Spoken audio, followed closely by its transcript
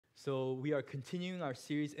So we are continuing our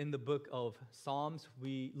series in the book of Psalms.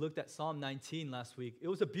 We looked at Psalm 19 last week. It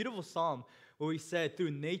was a beautiful psalm where we said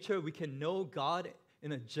through nature we can know God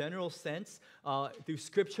in a general sense. Through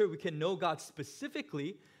Scripture we can know God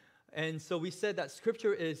specifically. And so we said that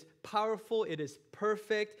Scripture is powerful, it is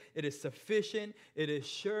perfect, it is sufficient, it is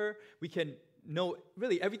sure. We can know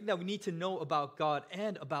really everything that we need to know about God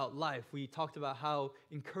and about life. We talked about how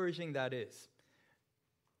encouraging that is.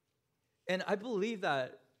 And I believe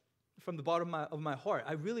that from the bottom of my heart,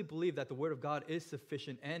 I really believe that the Word of God is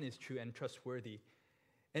sufficient and is true and trustworthy.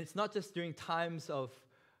 And it's not just during times of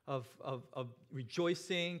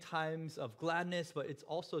rejoicing, times of gladness, but it's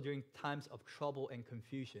also during times of trouble and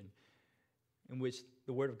confusion in which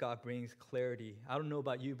the Word of God brings clarity. I don't know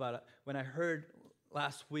about you, but when I heard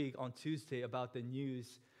last week on Tuesday about the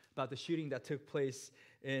news, about the shooting that took place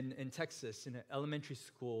in Texas in an elementary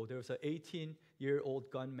school, there was an 18-year-old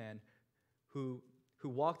gunman who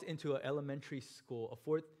walked into an elementary school, a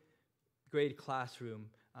fourth grade classroom,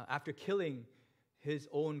 after killing his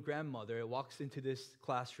own grandmother, walks into this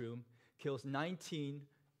classroom, kills 19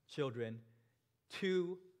 children,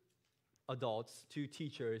 2 adults, 2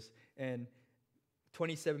 teachers, and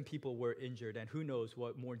 27 people were injured, and who knows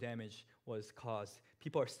what more damage was caused.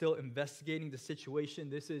 People are still investigating the situation.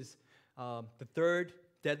 This is the third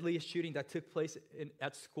deadliest shooting that took place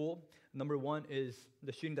at school. Number 1 is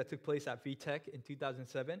the shooting that took place at VTech in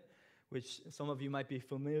 2007, which some of you might be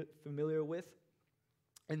familiar with.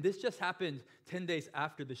 And this just happened 10 days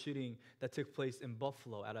after the shooting that took place in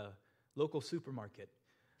Buffalo at a local supermarket.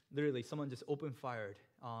 Literally, someone just opened fire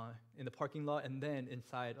in the parking lot and then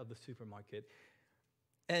inside of the supermarket.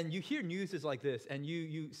 And you hear news like this, and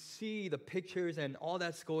you see the pictures and all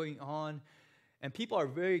that's going on, and people are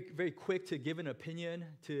very, very quick to give an opinion,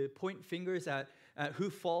 to point fingers at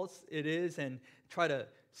whose fault it is and try to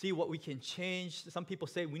see what we can change. Some people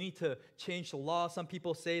say we need to change the law. Some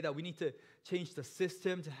people say that we need to change the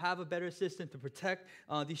system to have a better system to protect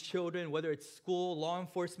these children, whether it's school, law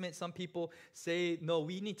enforcement. Some people say, no,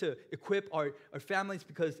 we need to equip our families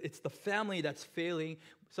because it's the family that's failing.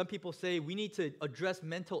 Some people say we need to address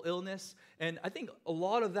mental illness. And I think a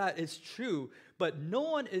lot of that is true, but no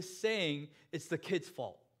one is saying it's the kid's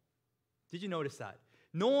fault. Did you notice that?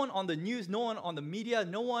 No one on the news, no one on the media,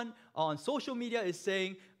 no one on social media is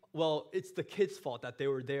saying, well, it's the kids' fault that they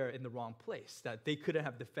were there in the wrong place, that they couldn't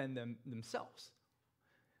have defended themselves.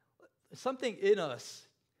 Something in us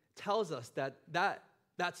tells us that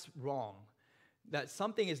that's wrong, that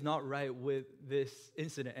something is not right with this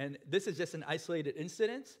incident. And this is just an isolated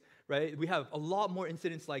incident, right? We have a lot more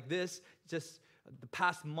incidents like this. Just the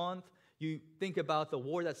past month, you think about the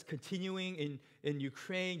war that's continuing in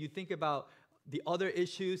Ukraine. You think about the other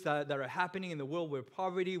issues that are happening in the world with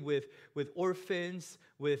poverty, with orphans,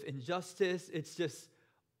 with injustice. It's just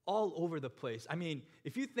all over the place. I mean,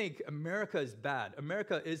 if you think America is bad,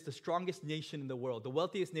 America is the strongest nation in the world, the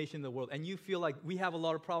wealthiest nation in the world, and you feel like we have a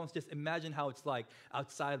lot of problems, just imagine how it's like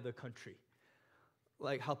outside of the country.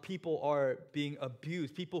 Like how people are being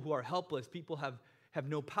abused, people who are helpless, people have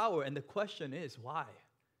no power. And the question is, why?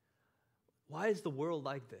 Why is the world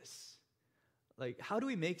like this? Like, how do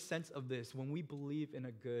we make sense of this when we believe in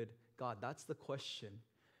a good God? That's the question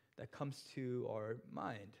that comes to our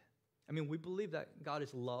mind. I mean, we believe that God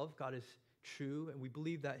is love, God is true, and we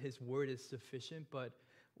believe that His word is sufficient, but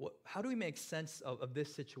how do we make sense of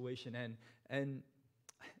this situation? And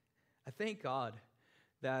I thank God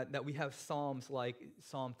that we have Psalms like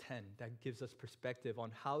Psalm 10 that gives us perspective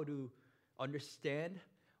on how to understand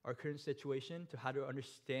our current situation, to how to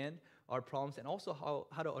understand our problems, and also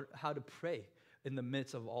how to pray in the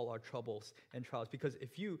midst of all our troubles and trials. Because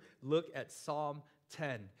if you look at Psalm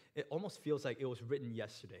 10, it almost feels like it was written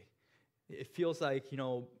yesterday. It feels like,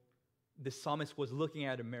 the psalmist was looking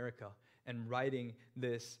at America and writing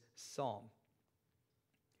this psalm.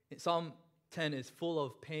 Psalm 10 is full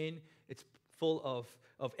of pain. It's full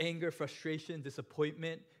of anger, frustration,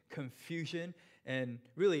 disappointment, confusion. And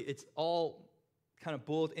really, it's all kind of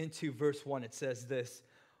boiled into verse 1. It says this: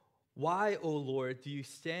 "Why, O Lord, do you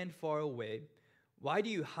stand far away? Why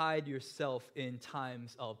do you hide yourself in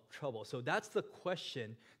times of trouble?" So that's the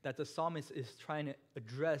question that the psalmist is trying to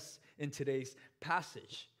address in today's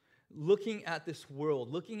passage. Looking at this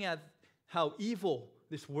world, looking at how evil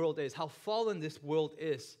this world is, how fallen this world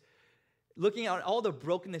is, looking at all the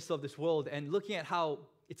brokenness of this world, and looking at how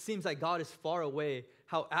it seems like God is far away,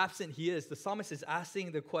 how absent He is, the psalmist is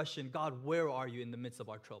asking the question, God, where are you in the midst of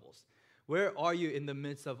our troubles? Where are you in the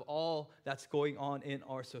midst of all that's going on in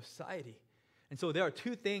our society? And so there are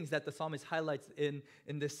 2 things that the psalmist highlights in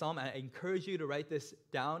this psalm. I encourage you to write this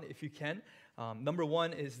down if you can. Number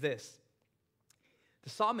 1 is this: The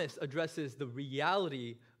psalmist addresses the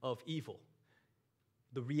reality of evil.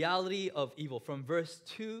 The reality of evil. From verse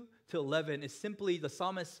 2 to 11 is simply the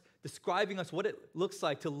psalmist describing us what it looks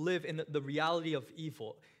like to live in the reality of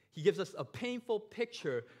evil. He gives us a painful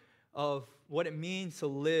picture of what it means to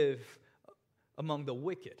live among the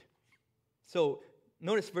wicked. So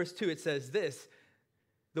notice verse 2, it says this: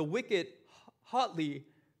 the wicked hotly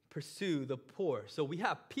pursue the poor. So we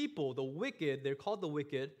have people, the wicked, they're called the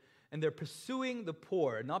wicked, and they're pursuing the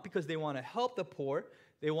poor, not because they want to help the poor,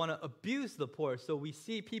 they want to abuse the poor. So we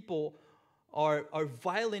see people are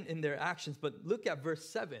violent in their actions. But look at verse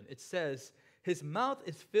 7. It says, his mouth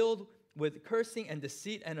is filled with cursing and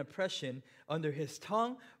deceit and oppression. Under his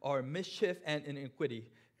tongue are mischief and iniquity,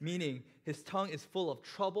 meaning his tongue is full of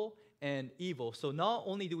trouble and evil. So not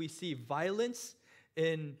only do we see violence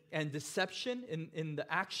and deception in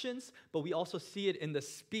the actions, but we also see it in the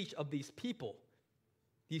speech of these people,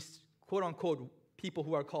 these quote-unquote people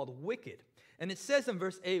who are called wicked. And it says in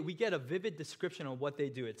verse 8, we get a vivid description of what they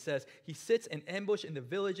do. It says, he sits in ambush in the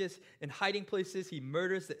villages, in hiding places. He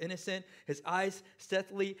murders the innocent. His eyes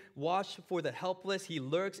stealthily watch for the helpless. He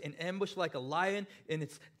lurks in ambush like a lion in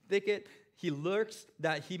its thicket. He lurks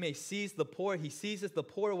that he may seize the poor. He seizes the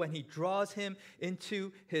poor when he draws him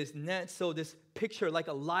into his net. So this picture, like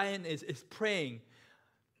a lion is preying,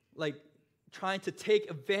 like trying to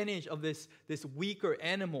take advantage of this weaker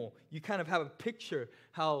animal. You kind of have a picture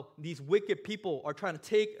how these wicked people are trying to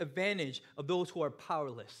take advantage of those who are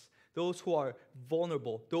powerless, those who are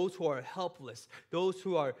vulnerable, those who are helpless, those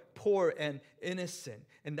who are poor and innocent.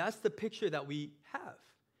 And that's the picture that we have.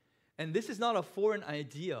 And this is not a foreign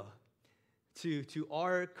idea to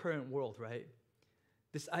our current world, right?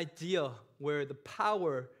 This idea where the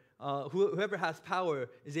power, whoever has power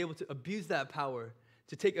is able to abuse that power,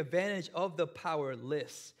 to take advantage of the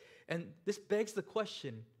powerless. And this begs the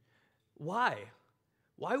question, why?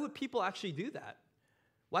 Why would people actually do that?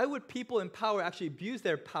 Why would people in power actually abuse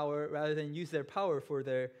their power rather than use their power for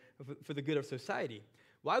the good of society?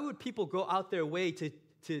 Why would people go out their way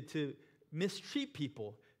to mistreat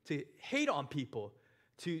people, to hate on people,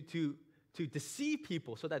 to deceive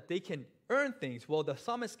people so that they can earn things? Well, the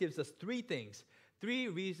psalmist gives us three things, three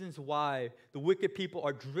reasons why the wicked people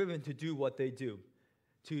are driven to do what they do.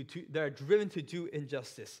 They're driven to do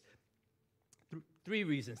injustice. Three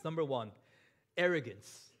reasons. Number one,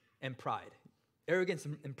 arrogance and pride. Arrogance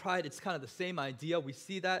and pride, it's kind of the same idea. We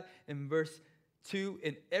see that in verse 2.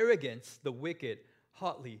 In arrogance, the wicked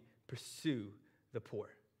hotly pursue the poor.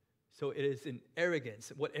 So it is in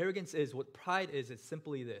arrogance. What arrogance is, what pride is, it's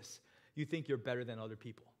simply this. You think you're better than other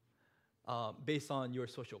people. Based on your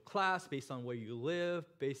social class, based on where you live,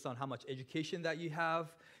 based on how much education that you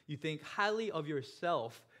have. You think highly of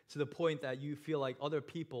yourself to the point that you feel like other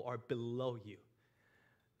people are below you.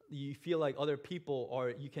 You feel like other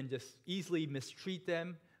people you can just easily mistreat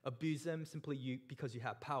them, abuse them simply because you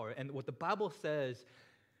have power. And what the Bible says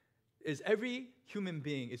is every human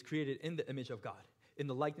being is created in the image of God, in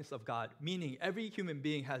the likeness of God, meaning every human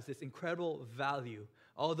being has this incredible value.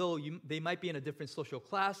 Although they might be in a different social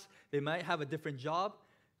class, they might have a different job,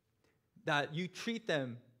 that you treat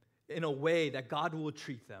them in a way that God will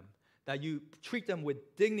treat them, that you treat them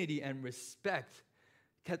with dignity and respect.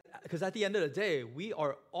 Because at the end of the day, we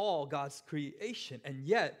are all God's creation. And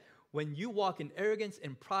yet, when you walk in arrogance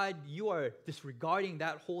and pride, you are disregarding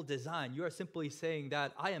that whole design. You are simply saying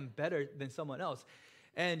that I am better than someone else.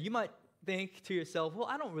 And you might think to yourself, well,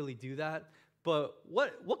 I don't really do that. But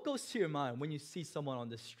what goes to your mind when you see someone on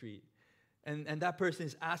the street and that person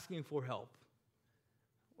is asking for help?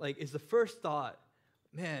 Like, is the first thought,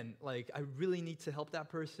 man, like, I really need to help that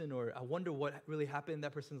person, or I wonder what really happened in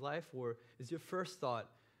that person's life? Or is your first thought,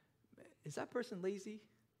 is that person lazy?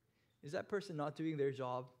 Is that person not doing their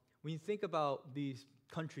job? When you think about these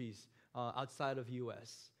countries outside of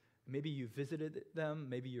U.S., maybe you visited them,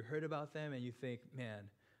 maybe you heard about them, and you think, man,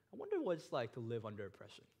 I wonder what it's like to live under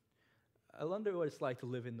oppression. I wonder what it's like to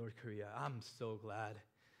live in North Korea. I'm so glad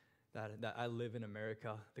that I live in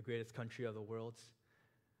America, the greatest country of the world.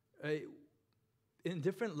 In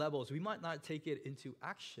different levels, we might not take it into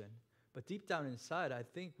action, but deep down inside, I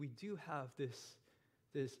think we do have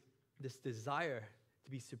this desire to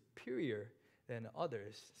be superior than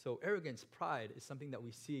others. So arrogance, pride is something that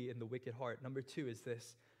we see in the wicked heart. Number two is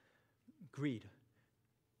this, greed.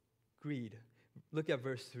 Greed. Look at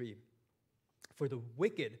verse 3. For the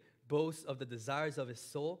wicked boasts of the desires of his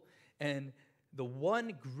soul, and the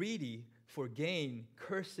one greedy for gain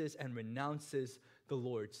curses and renounces the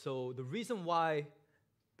Lord. So the reason why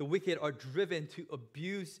the wicked are driven to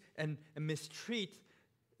abuse and mistreat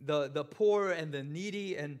the poor and the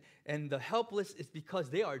needy and the helpless is because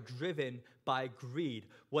they are driven by greed.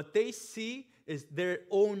 What they see is their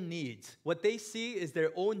own needs. What they see is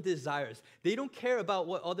their own desires. They don't care about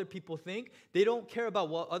what other people think. They don't care about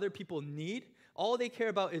what other people need. All they care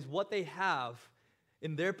about is what they have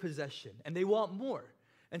in their possession, and they want more.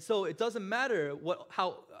 And so it doesn't matter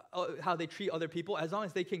how they treat other people as long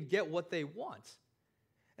as they can get what they want.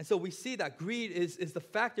 And so we see that greed is the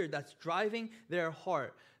factor that's driving their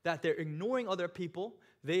heart, that they're ignoring other people.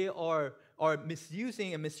 They are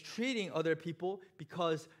misusing and mistreating other people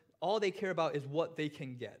because all they care about is what they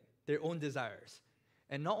can get, their own desires.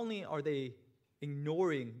 And not only are they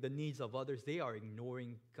ignoring the needs of others, they are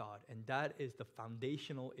ignoring God. And that is the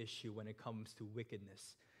foundational issue when it comes to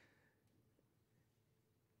wickedness.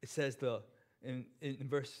 It says in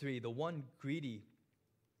verse 3, the one greedy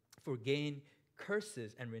for gain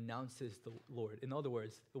curses and renounces the Lord. In other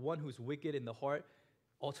words, the one who's wicked in the heart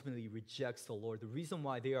ultimately rejects the Lord. The reason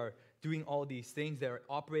why they are doing all these things, they're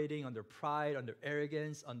operating under pride, under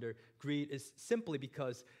arrogance, under greed, is simply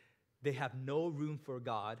because they have no room for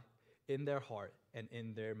God in their heart and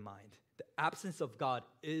in their mind. The absence of God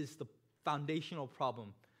is the foundational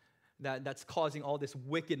problem that's causing all this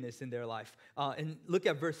wickedness in their life. And look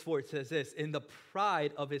at verse 4. It says this, in the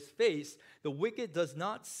pride of his face, the wicked does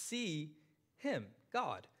not see him,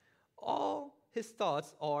 God. All his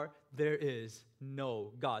thoughts are, there is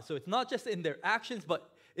no God. So it's not just in their actions, but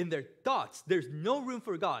in their thoughts. There's no room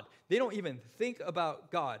for God. They don't even think about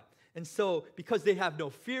God. And so because they have no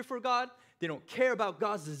fear for God, they don't care about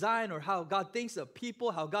God's design or how God thinks of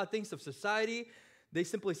people, how God thinks of society, they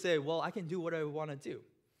simply say, well, I can do what I want to do.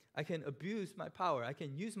 I can abuse my power. I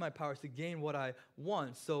can use my powers to gain what I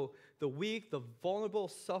want. So the weak, the vulnerable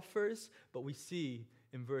suffers, but we see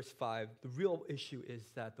in verse 5, the real issue is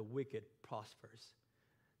that the wicked prospers.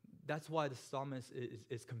 That's why the psalmist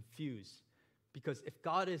is confused. Because if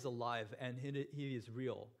God is alive and he is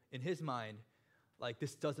real, in his mind, like,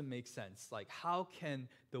 this doesn't make sense. Like, how can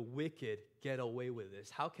the wicked get away with this?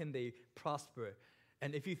 How can they prosper?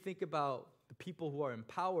 And if you think about the people who are in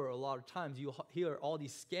power, a lot of times you hear all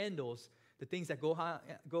these scandals, the things that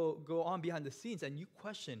go on behind the scenes, and you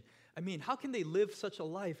question, I mean, how can they live such a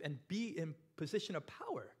life and be in position of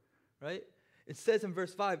power, right? It says in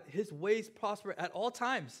verse 5, his ways prosper at all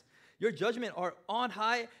times. Your judgment are on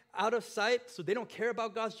high, out of sight, so they don't care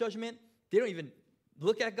about God's judgment. They don't even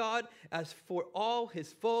look at God. As for all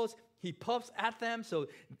his foes, he puffs at them, so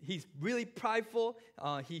he's really prideful.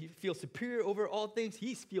 He feels superior over all things.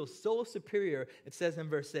 He feels so superior. It says in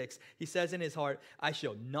verse 6, he says in his heart, I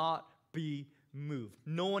shall not be moved.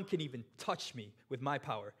 No one can even touch me with my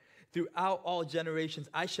power. Throughout all generations,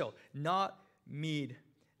 I shall not meet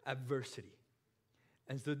adversity.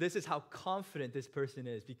 And so this is how confident this person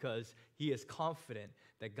is, because he is confident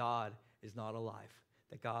that God is not alive,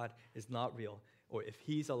 that God is not real. Or if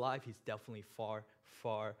he's alive, he's definitely far,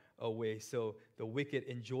 far away. So the wicked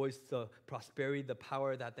enjoys the prosperity, the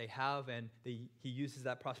power that they have, and he uses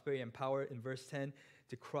that prosperity and power in verse 10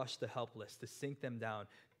 to crush the helpless, to sink them down,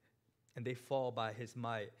 and they fall by his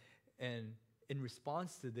might. And in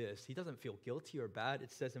response to this, he doesn't feel guilty or bad.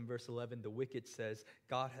 It says in verse 11, the wicked says,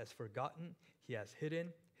 God has forgotten, he has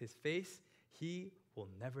hidden his face, he will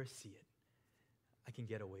never see it. I can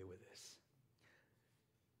get away with this.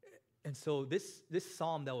 And so this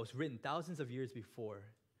psalm that was written thousands of years before,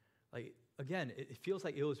 like, again, it feels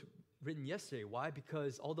like it was written yesterday. Why?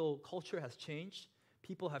 Because although culture has changed,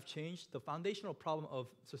 people have changed, the foundational problem of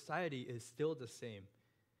society is still the same.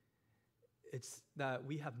 It's that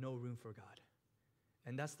we have no room for God.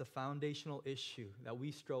 And that's the foundational issue that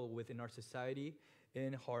we struggle with in our society,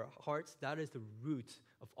 in our hearts. That is the root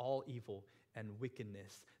of all evil and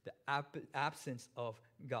wickedness, the absence of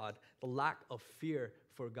God, the lack of fear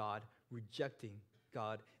for God, rejecting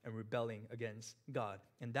God, and rebelling against God.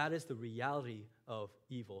 And that is the reality of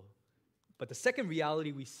evil. But the second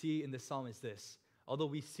reality we see in this psalm is this. Although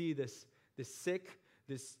we see this sick,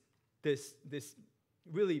 this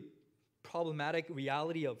really problematic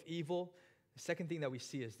reality of evil, the second thing that we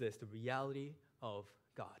see is this, the reality of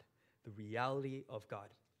God. The reality of God.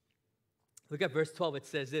 Look at verse 12. It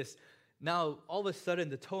says this. Now, all of a sudden,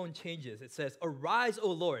 the tone changes. It says, arise,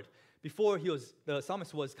 O Lord. Before, the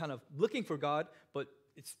psalmist was kind of looking for God, but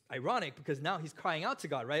it's ironic because now he's crying out to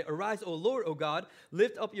God, right? Arise, O Lord, O God,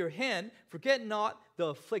 lift up your hand, forget not the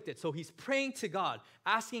afflicted. So he's praying to God,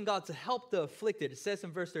 asking God to help the afflicted. It says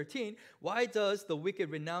in verse 13, why does the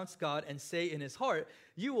wicked renounce God and say in his heart,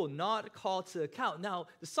 you will not call to account? Now,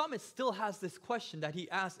 the psalmist still has this question that he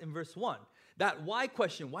asked in verse 1. That why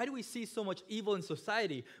question, why do we see so much evil in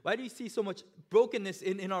society? Why do we see so much brokenness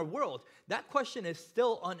in our world? That question is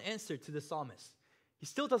still unanswered to the psalmist. He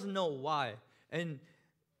still doesn't know why. And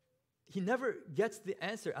he never gets the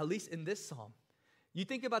answer, at least in this psalm. You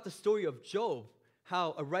think about the story of Job,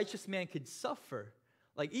 how a righteous man could suffer.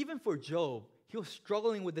 Like even for Job, he was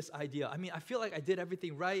struggling with this idea. I mean, I feel like I did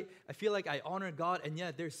everything right. I feel like I honor God, and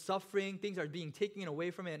yet there's suffering. Things are being taken away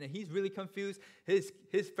from him, and he's really confused. His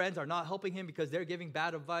friends are not helping him because they're giving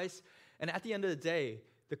bad advice. And at the end of the day,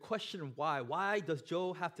 the question why does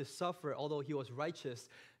Job have to suffer although he was righteous,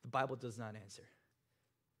 the Bible does not answer.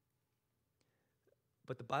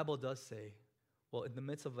 But the Bible does say, well, in the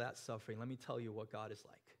midst of that suffering, let me tell you what God is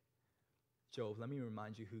like. Job, let me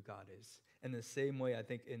remind you who God is. In the same way, I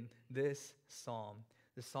think in this psalm,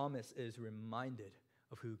 the psalmist is reminded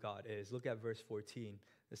of who God is. Look at verse 14.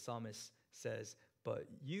 The psalmist says, but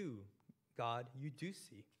you, God, you do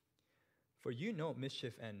see. For you know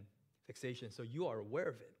mischief and vexation, so you are aware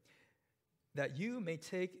of it. That you may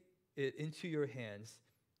take it into your hands.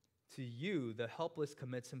 To you, the helpless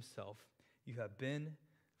commits himself. You have been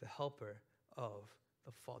the helper of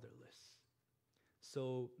the fatherless.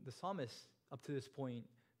 So the psalmist, up to this point,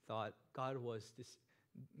 thought God was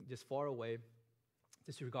just far away,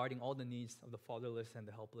 disregarding all the needs of the fatherless and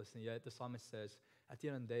the helpless. And yet the psalmist says, at the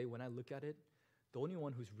end of the day, when I look at it, the only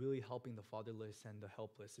one who's really helping the fatherless and the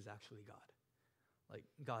helpless is actually God. Like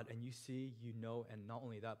God, and you see, you know, and not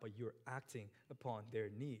only that, but you're acting upon their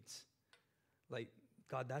needs. Like,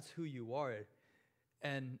 God, that's who you are.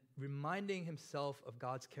 And reminding himself of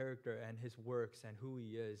God's character and his works and who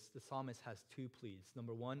he is, the psalmist has two pleas.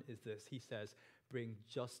 Number one is this. He says, bring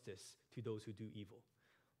justice to those who do evil.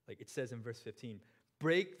 Like it says in verse 15,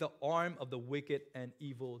 break the arm of the wicked and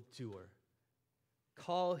evil doer.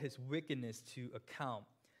 Call his wickedness to account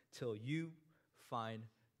till you find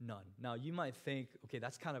none. Now you might think, okay,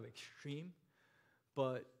 that's kind of extreme,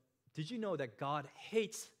 but did you know that God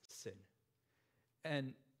hates sin?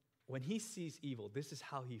 And when he sees evil, this is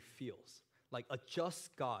how he feels. Like a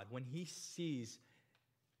just God, when he sees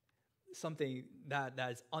something that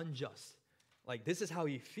is unjust, like this is how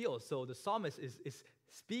he feels. So the psalmist is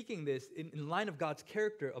speaking this in line of God's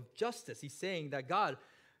character of justice. He's saying that God,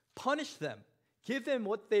 punish them. Give them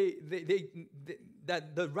what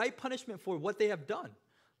that the right punishment for what they have done.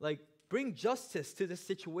 Like bring justice to this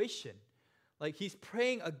situation. Like he's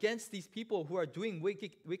praying against these people who are doing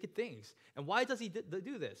wicked things. And why does he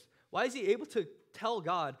do this? Why is he able to tell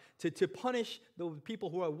God to punish the people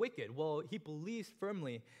who are wicked? Well, he believes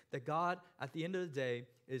firmly that God, at the end of the day,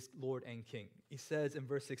 is Lord and King. He says in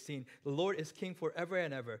verse 16, the Lord is King forever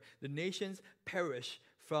and ever. The nations perish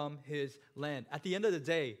from his land. At the end of the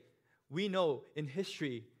day, we know in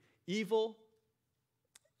history, evil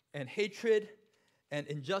and hatred and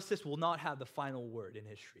injustice will not have the final word in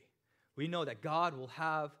history. We know that God will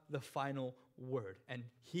have the final word, and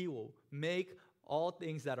he will make all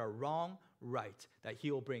things that are wrong right, that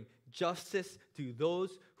he will bring justice to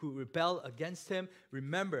those who rebel against him.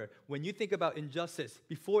 Remember, when you think about injustice,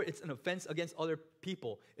 before it's an offense against other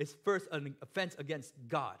people, it's first an offense against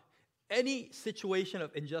God. Any situation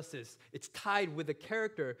of injustice, it's tied with the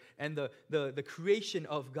character and the creation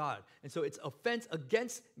of God. And so it's offense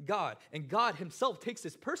against God, and God himself takes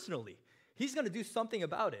this personally. He's going to do something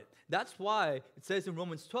about it. That's why it says in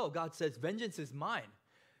Romans 12, God says, vengeance is mine.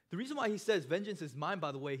 The reason why he says vengeance is mine,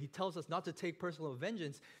 by the way, he tells us not to take personal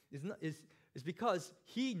vengeance, is because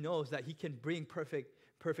he knows that he can bring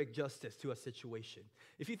perfect justice to a situation.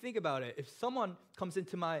 If you think about it, if someone comes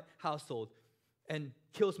into my household and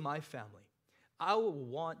kills my family, I will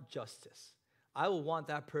want justice. I will want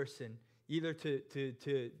that person either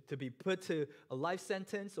to be put to a life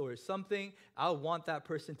sentence or something. I want that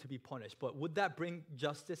person to be punished. But would that bring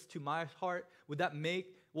justice to my heart? Would that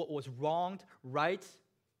make what was wronged right?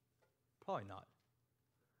 Probably not.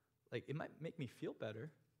 Like, it might make me feel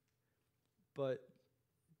better, but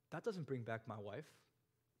that doesn't bring back my wife.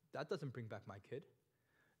 That doesn't bring back my kid.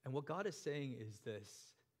 And what God is saying is this.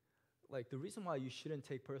 Like, the reason why you shouldn't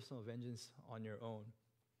take personal vengeance on your own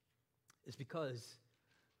is because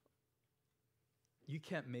you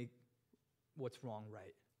can't make what's wrong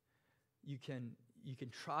right. You can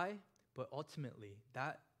try, but ultimately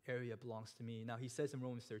that area belongs to me. Now, he says in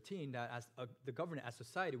Romans 13 that as the government, as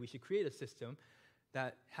society, we should create a system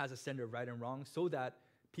that has a standard of right and wrong so that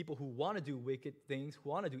people who want to do wicked things, who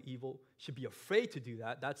want to do evil, should be afraid to do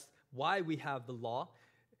that. That's why we have the law.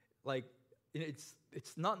 Like, it's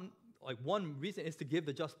not like one reason is to give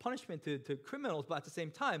the just punishment to criminals, but at the same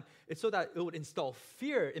time, it's so that it would install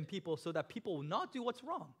fear in people so that people will not do what's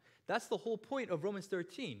wrong. That's the whole point of Romans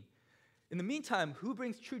 13. In the meantime, who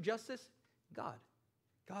brings true justice? God.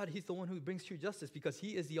 God, he's the one who brings true justice because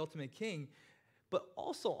he is the ultimate king. But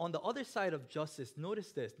also on the other side of justice,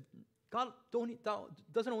 notice this. God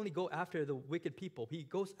doesn't only go after the wicked people. He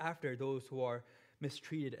goes after those who are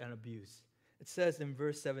mistreated and abused. It says in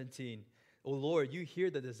verse 17, O Lord, you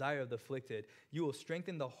hear the desire of the afflicted. You will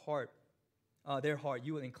strengthen their heart.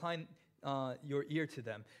 You will incline your ear to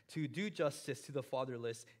them, to do justice to the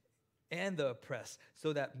fatherless and the oppressed,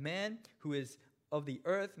 so that man who is of the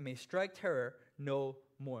earth may strike terror no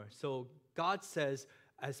more. So God says,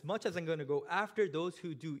 as much as I'm going to go after those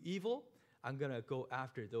who do evil, I'm going to go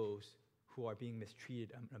after those who are being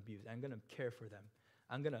mistreated and abused. I'm going to care for them.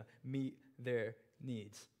 I'm going to meet their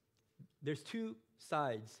needs. There's two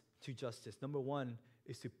sides to justice. Number one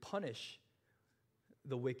is to punish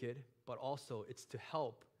the wicked, but also it's to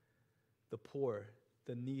help the poor,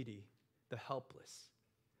 the needy, the helpless.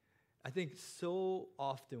 I think so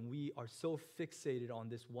often we are so fixated on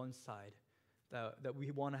this one side that we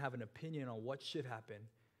want to have an opinion on what should happen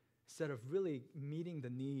instead of really meeting the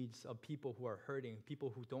needs of people who are hurting,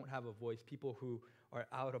 people who don't have a voice, people who are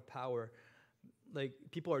out of power, like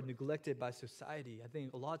people are neglected by society. I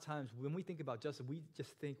think a lot of times when we think about justice, we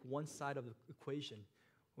just think one side of the equation.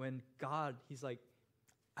 When God, he's like,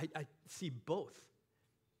 I see both.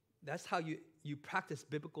 That's how you practice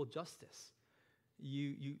biblical justice.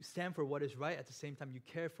 You stand for what is right. At the same time, you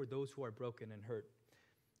care for those who are broken and hurt.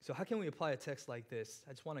 So how can we apply a text like this?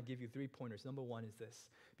 I just want to give you 3 pointers. Number one is this.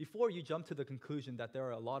 Before you jump to the conclusion that there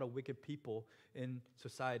are a lot of wicked people in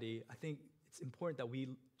society, I think it's important that we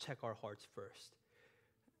check our hearts first.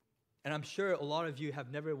 And I'm sure a lot of you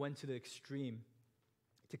have never went to the extreme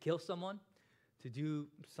to kill someone, to do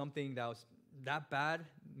something that was that bad,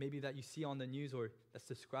 maybe that you see on the news or that's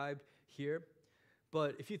described here.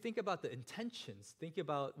 But if you think about the intentions, think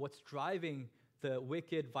about what's driving the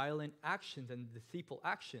wicked, violent actions and deceitful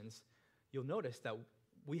actions, you'll notice that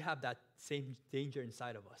we have that same danger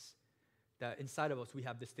inside of us. That inside of us, we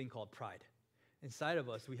have this thing called pride. Inside of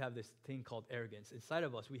us, we have this thing called arrogance. Inside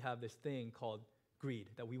of us, we have this thing called greed,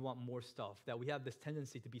 that we want more stuff, that we have this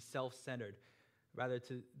tendency to be self-centered rather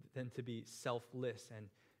than to be selfless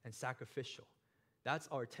and sacrificial. That's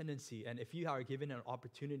our tendency. And if you are given an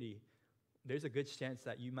opportunity, there's a good chance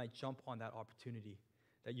that you might jump on that opportunity,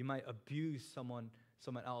 that you might abuse someone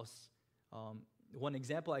else. One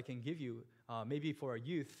example I can give you, maybe for our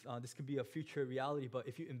youth, this could be a future reality, but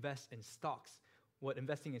if you invest in stocks, what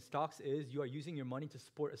investing in stocks is, you are using your money to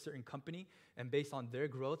support a certain company, and based on their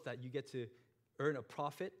growth, that you get to earn a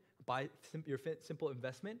profit by your simple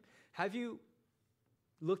investment. Have you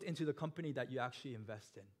looked into the company that you actually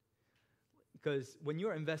invest in? Because when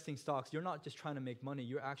you're investing stocks, you're not just trying to make money,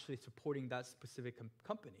 you're actually supporting that specific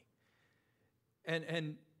company.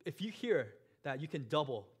 And if you hear that you can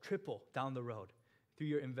double, triple down the road through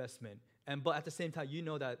your investment, but at the same time you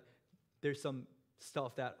know that there's some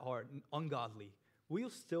stuff that are ungodly, will you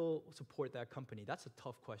still support that company? That's a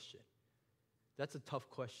tough question. That's a tough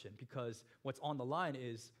question because what's on the line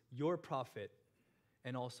is your profit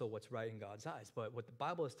and also what's right in God's eyes. But what the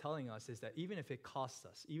Bible is telling us is that even if it costs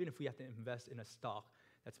us, even if we have to invest in a stock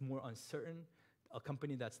that's more uncertain, a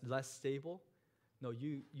company that's less stable, no,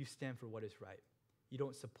 you stand for what is right. You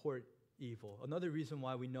don't support evil. Another reason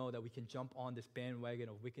why we know that we can jump on this bandwagon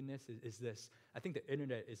of wickedness is this. I think the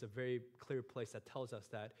internet is a very clear place that tells us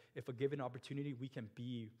that if a given opportunity, we can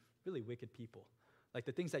be really wicked people. Like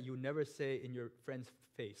the things that you never say in your friend's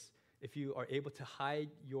face. If you are able to hide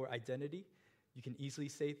your identity, you can easily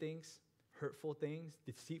say things, hurtful things,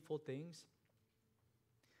 deceitful things.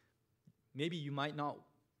 Maybe you might not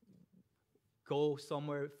go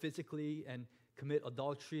somewhere physically and commit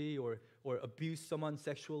adultery or abuse someone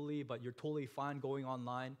sexually, but you're totally fine going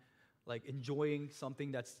online, like enjoying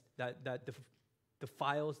something that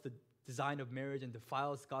defiles the design of marriage and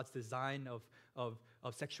defiles God's design of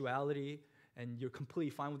sexuality, and you're completely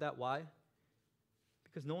fine with that. Why?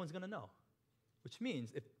 Because no one's going to know, which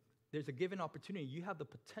means if there's a given opportunity, you have the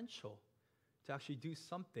potential to actually do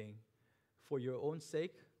something for your own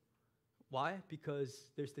sake. Why? Because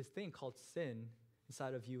there's this thing called sin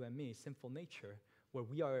inside of you and me, sinful nature, where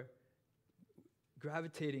we are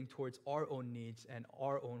gravitating towards our own needs and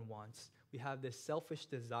our own wants. We have this selfish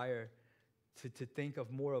desire to think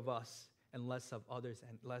of more of us and less of others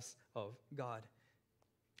and less of God.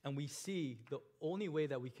 And we see the only way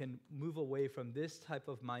that we can move away from this type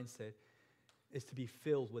of mindset is to be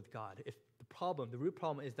filled with God. If the root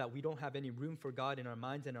problem is that we don't have any room for God in our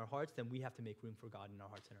minds and our hearts, then we have to make room for God in our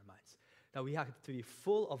hearts and our minds. That we have to be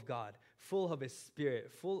full of God, full of His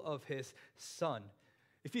Spirit, full of His Son.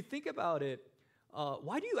 If you think about it,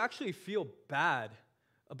 why do you actually feel bad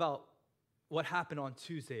about what happened on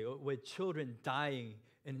Tuesday with children dying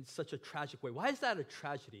in such a tragic way? Why is that a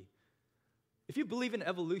tragedy? If you believe in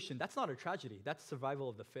evolution, that's not a tragedy. That's survival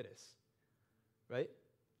of the fittest, right?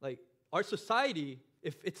 Like our society,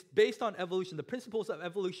 if it's based on evolution, the principles of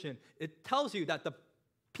evolution, it tells you that the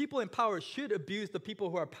people in power should abuse the people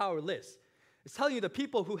who are powerless. It's telling you the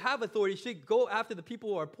people who have authority should go after the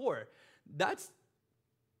people who are poor. That's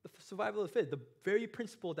the survival of the fittest, the very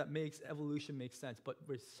principle that makes evolution make sense. But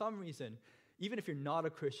for some reason, even if you're not a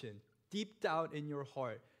Christian, deep down in your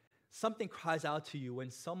heart, something cries out to you when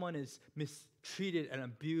someone is mistreated and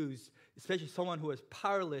abused, especially someone who is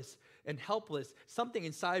powerless and helpless. Something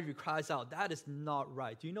inside of you cries out, that is not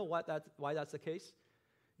right. Do you know why that's the case?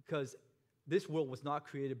 Because this world was not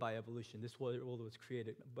created by evolution. This world was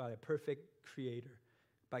created by a perfect creator,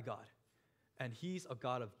 by God. And he's a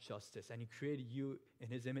God of justice, and he created you in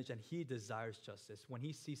his image, and he desires justice. When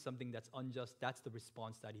he sees something that's unjust, that's the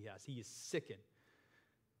response that he has. He is sickened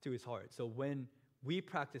to his heart. So when we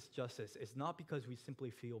practice justice, it's not because we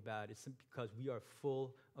simply feel bad. It's because we are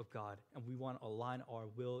full of God, and we want to align our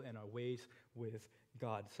will and our ways with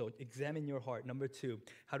God. So examine your heart. Number 2,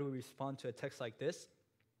 how do we respond to a text like this?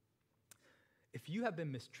 If you have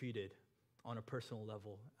been mistreated on a personal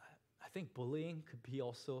level, I think bullying could be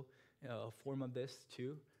also a form of this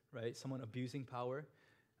too, right? Someone abusing power.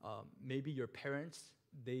 Maybe your parents,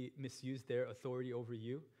 they misuse their authority over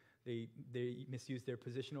you. They misuse their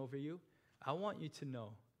position over you. I want you to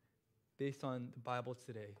know, based on the Bible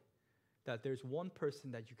today, that there's one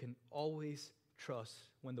person that you can always trust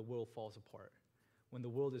when the world falls apart, when the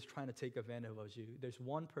world is trying to take advantage of you. There's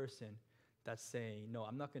one person that's saying, no,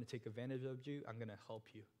 I'm not going to take advantage of you. I'm going to help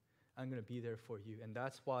you. I'm going to be there for you. And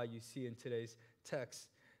that's why you see in today's text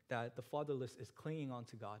that the fatherless is clinging on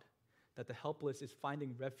to God, that the helpless is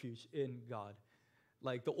finding refuge in God.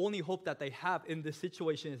 Like the only hope that they have in this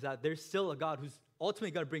situation is that there's still a God who's ultimately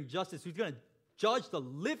going to bring justice, who's going to judge the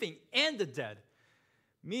living and the dead,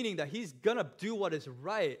 meaning that he's going to do what is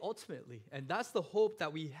right ultimately. And that's the hope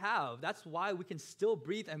that we have. That's why we can still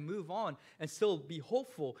breathe and move on and still be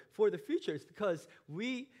hopeful for the future. It's because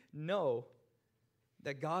we know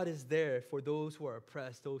that God is there for those who are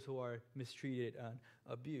oppressed, those who are mistreated and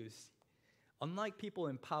abused. Unlike people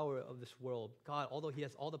in power of this world, God, although he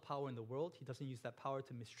has all the power in the world, he doesn't use that power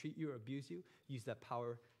to mistreat you or abuse you. He uses that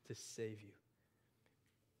power to save you.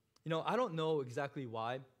 You know, I don't know exactly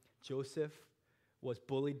why Joseph was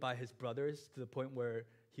bullied by his brothers to the point where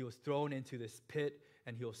he was thrown into this pit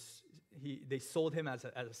and they sold him as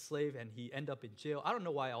a slave and he ended up in jail. I don't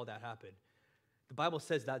know why all that happened. The Bible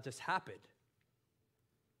says that just happened.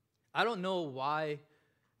 I don't know why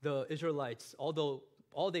the Israelites, although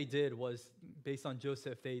all they did was, based on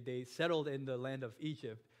Joseph, they settled in the land of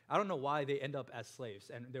Egypt. I don't know why they end up as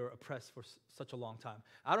slaves and they were oppressed for such a long time.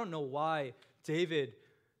 I don't know why David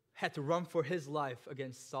had to run for his life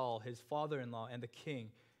against Saul, his father-in-law, and the king.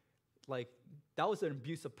 Like, that was an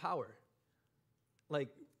abuse of power. Like,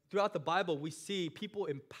 throughout the Bible, we see people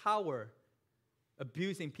in power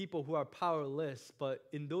abusing people who are powerless, but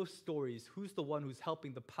in those stories, who's the one who's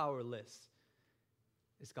helping the powerless?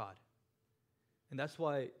 It's God. And that's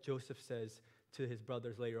why Joseph says to his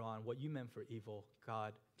brothers later on, what you meant for evil,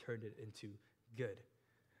 God turned it into good.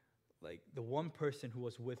 Like, the one person who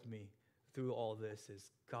was with me through all this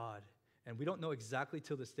is God. And we don't know exactly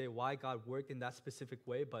till this day why God worked in that specific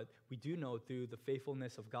way, but we do know through the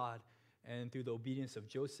faithfulness of God and through the obedience of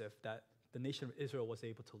Joseph that the nation of Israel was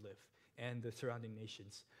able to live and the surrounding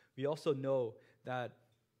nations. We also know that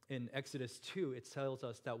in Exodus 2, it tells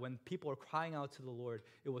us that when people are crying out to the Lord,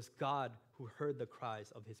 it was God who heard the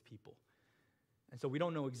cries of his people. And so we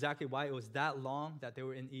don't know exactly why it was that long that they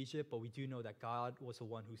were in Egypt, but we do know that God was the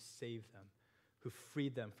one who saved them, who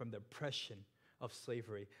freed them from the oppression of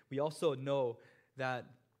slavery. We also know that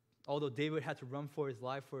although David had to run for his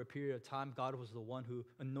life for a period of time, God was the one who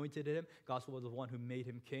anointed him. God was the one who made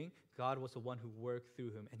him king. God was the one who worked through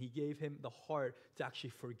him. And he gave him the heart to actually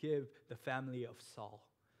forgive the family of Saul.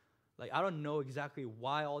 Like, I don't know exactly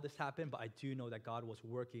why all this happened, but I do know that God was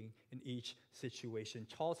working in each situation.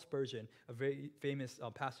 Charles Spurgeon, a very famous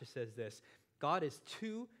pastor, says this: God is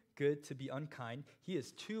too good to be unkind. He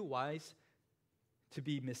is too wise to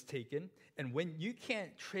be mistaken. And when you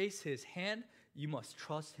can't trace his hand, you must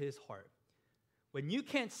trust his heart. When you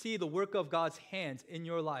can't see the work of God's hands in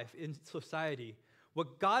your life, in society,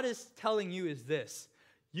 what God is telling you is this: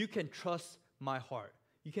 you can trust my heart.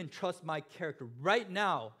 You can trust my character. Right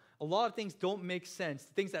now, a lot of things don't make sense,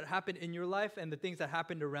 things that happen in your life and the things that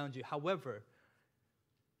happened around you. However,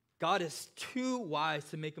 God is too wise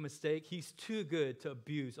to make a mistake. He's too good to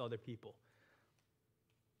abuse other people.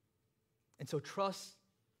 And so trust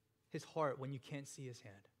his heart when you can't see his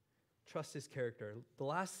hand. Trust his character. The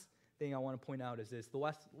last thing I want to point out is this. The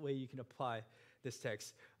last way you can apply this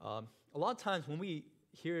text. A lot of times when we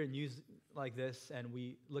hear news like this and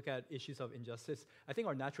we look at issues of injustice, I think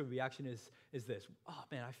our natural reaction is this. Oh,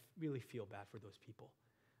 man, I really feel bad for those people.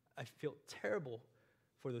 I feel terrible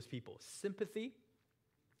for those people. Sympathy,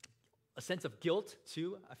 a sense of guilt,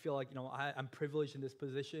 too. I feel like, I'm privileged in this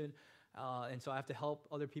position, and so I have to help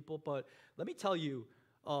other people. But let me tell you,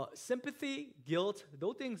 sympathy, guilt,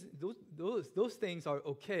 those things are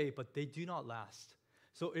okay, but they do not last.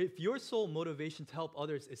 So if your sole motivation to help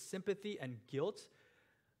others is sympathy and guilt,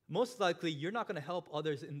 most likely you're not going to help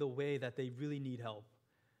others in the way that they really need help.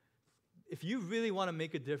 If you really want to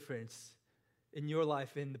make a difference in your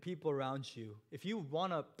life, in the people around you, if you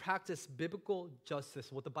want to practice biblical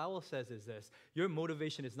justice, what the Bible says is this: your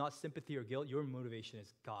motivation is not sympathy or guilt, your motivation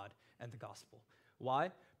is God and the gospel.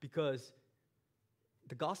 Why? Because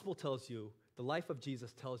the gospel tells you, the life of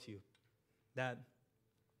Jesus tells you, that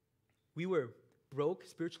we were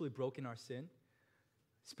spiritually broke in our sin.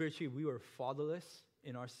 Spiritually, we were fatherless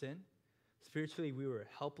in our sin. Spiritually, we were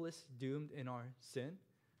helpless, doomed in our sin.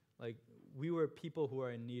 Like, we were people who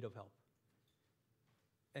are in need of help.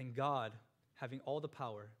 And God, having all the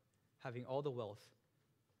power, having all the wealth,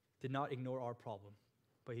 did not ignore our problem,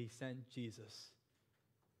 but he sent Jesus.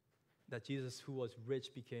 That Jesus, who was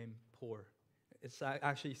rich, became poor. It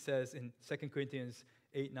actually says in 2 Corinthians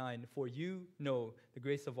 8:9, for you know the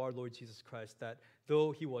grace of our Lord Jesus Christ, that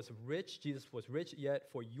though he was rich, Jesus was rich,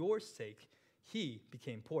 yet for your sake he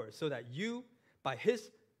became poor, so that you, by his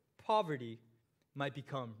poverty, might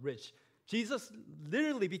become rich. Jesus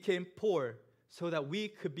literally became poor so that we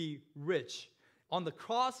could be rich. On the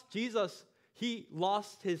cross, Jesus, he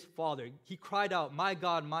lost his Father. He cried out, my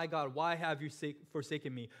God, why have you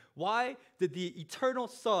forsaken me? Why did the eternal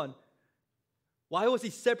Son, why was he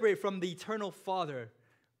separated from the eternal Father?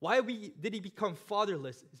 Why did he become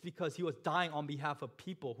fatherless? It's because he was dying on behalf of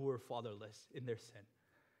people who were fatherless in their sin.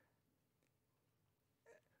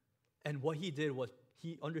 And what he did was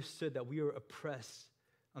he understood that we were oppressed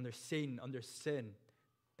under Satan, under sin,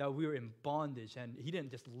 that we were in bondage. And he didn't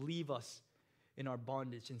just leave us in our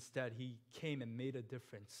bondage. Instead, he came and made a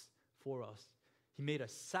difference for us. He made a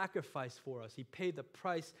sacrifice for us. He paid the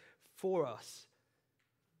price for us.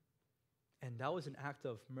 And that was an act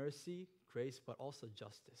of mercy, grace, but also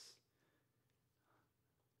justice.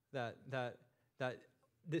 That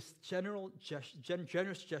this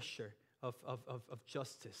generous gesture of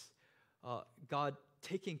justice, God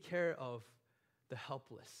taking care of the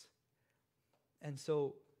helpless. And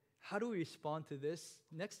so, how do we respond to this?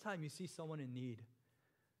 Next time you see someone in need,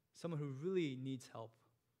 someone who really needs help,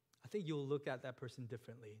 I think you'll look at that person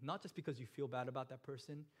differently. Not just because you feel bad about that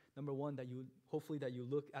person. Number one, hopefully you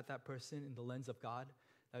look at that person in the lens of God,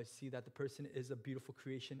 that you see that the person is a beautiful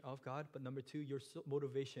creation of God. But number two, your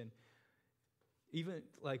motivation even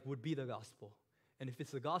would be the gospel. And if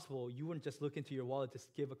it's the gospel, you wouldn't just look into your wallet to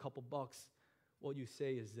give a couple bucks. What you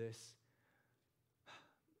say is this: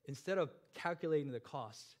 instead of calculating the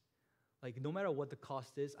cost, no matter what the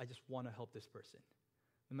cost is, I just want to help this person.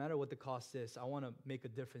 No matter what the cost is, I want to make a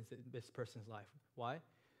difference in this person's life. Why?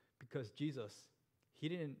 Because Jesus, he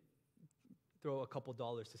didn't throw a couple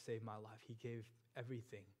dollars to save my life. He gave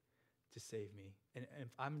everything to save me. And if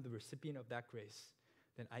I'm the recipient of that grace,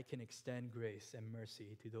 then I can extend grace and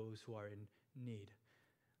mercy to those who are in need.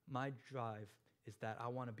 My drive is that I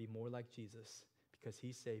want to be more like Jesus because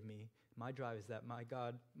he saved me. My drive is that my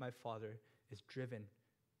God, my Father, is driven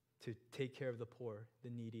to take care of the poor, the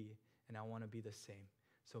needy, and I want to be the same.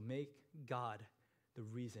 So make God the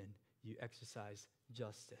reason you exercise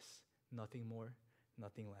justice. Nothing more,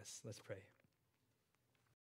 nothing less. Let's pray.